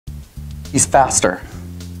He's faster.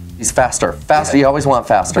 He's faster. Faster. You always want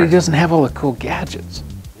faster. But he doesn't have all the cool gadgets.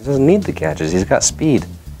 He doesn't need the gadgets. He's got speed.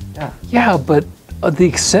 Yeah. Yeah, but the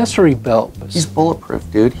accessory belt. He's bulletproof,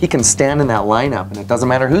 dude. He can stand in that lineup, and it doesn't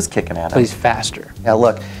matter who's kicking at him. But he's faster. Yeah,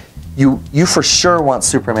 look, you for sure want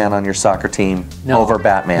Superman on your soccer team over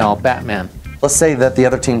Batman. No, Batman. Let's say that the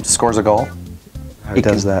other team scores a goal. He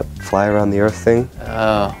does that fly around the earth thing.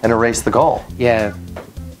 Oh. And erase the goal. Yeah.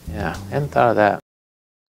 Yeah, I hadn't thought of that.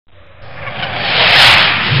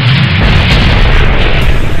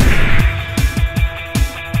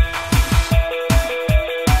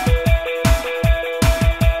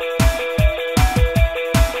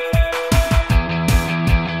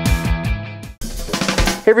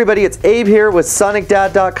 Hey everybody, it's Abe here with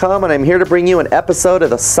SonicDad.com, and I'm here to bring you an episode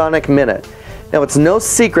of the Sonic Minute. Now, it's no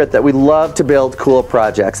secret that we love to build cool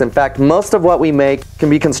projects. In fact, most of what we make can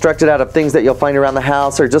be constructed out of things that you'll find around the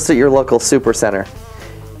house or just at your local supercenter.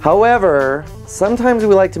 However, sometimes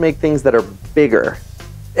we like to make things that are bigger.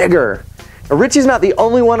 Now, Richie's not the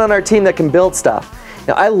only one on our team that can build stuff.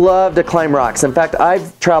 Now, I love to climb rocks. In fact,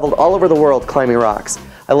 I've traveled all over the world climbing rocks.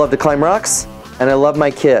 I love to climb rocks, and I love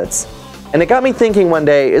my kids. And it got me thinking one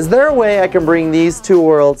day, is there a way I can bring these two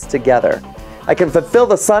worlds together? I can fulfill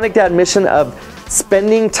the Sonic Dad mission of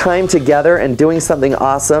spending time together and doing something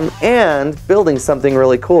awesome and building something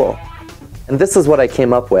really cool. And this is what I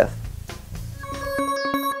came up with.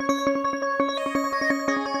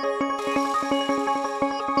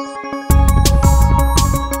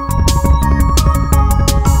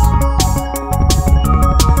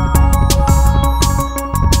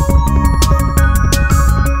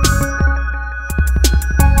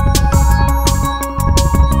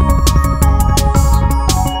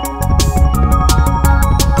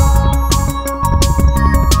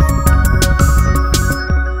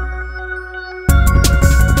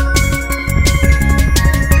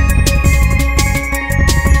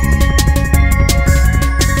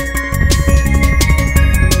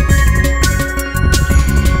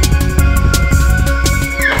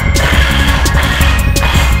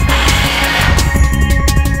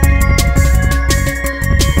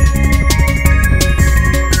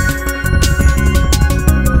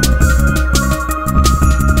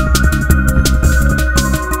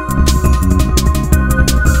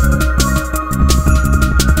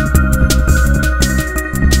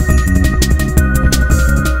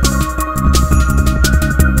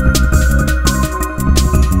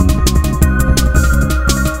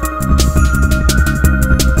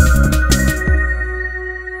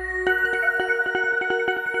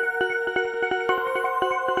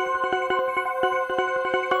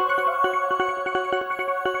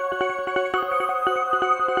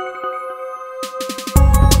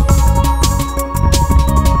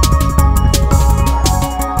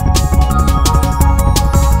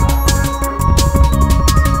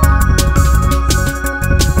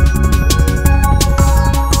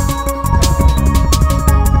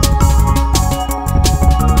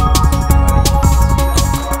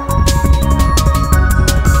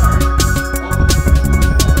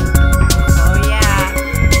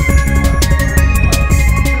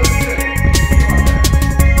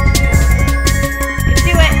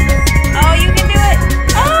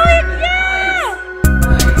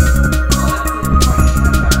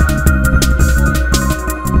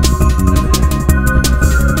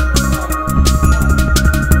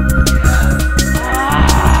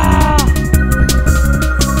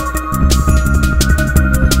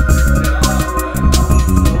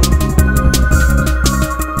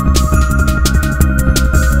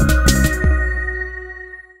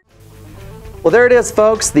 Well, there it is,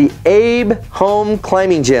 folks, the Abe Home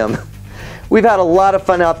Climbing Gym. We've had a lot of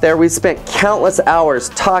fun out there. We've spent countless hours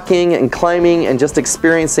talking and climbing and just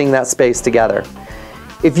experiencing that space together.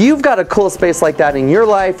 If you've got a cool space like that in your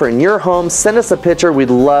life or in your home, send us a picture. We'd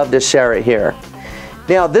love to share it here.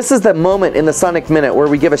 Now, this is the moment in the Sonic Minute where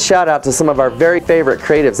we give a shout out to some of our very favorite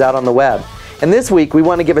creatives out on the web. And this week, we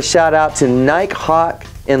want to give a shout out to Nighthawk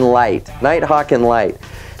in Light. Nighthawk in Light.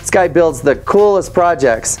 This guy builds the coolest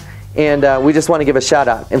projects, and we just want to give a shout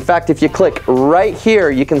out. In fact, if you click right here,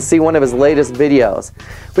 you can see one of his latest videos.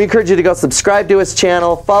 We encourage you to go subscribe to his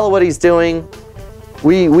channel, follow what he's doing.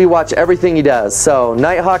 We watch everything he does. So,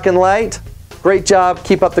 Nighthawk in Light, great job,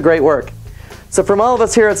 keep up the great work. So from all of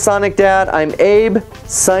us here at Sonic Dad, I'm Abe,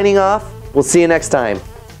 signing off. We'll see you next time.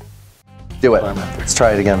 Do it. Let's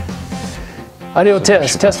try it again. Audio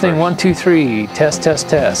test, testing 1, 2, 3. Test, test,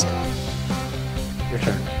 test. Your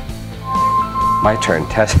turn. My turn.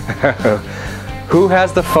 Test. Who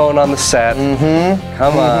has the phone on the set?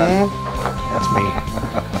 Come on. That's me.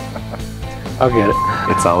 I'll get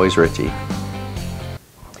it. It's always Richie.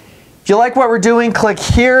 If you like what we're doing, click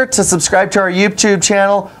here to subscribe to our YouTube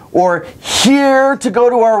channel or here to go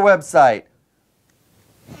to our website.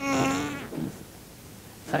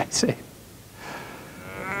 I see.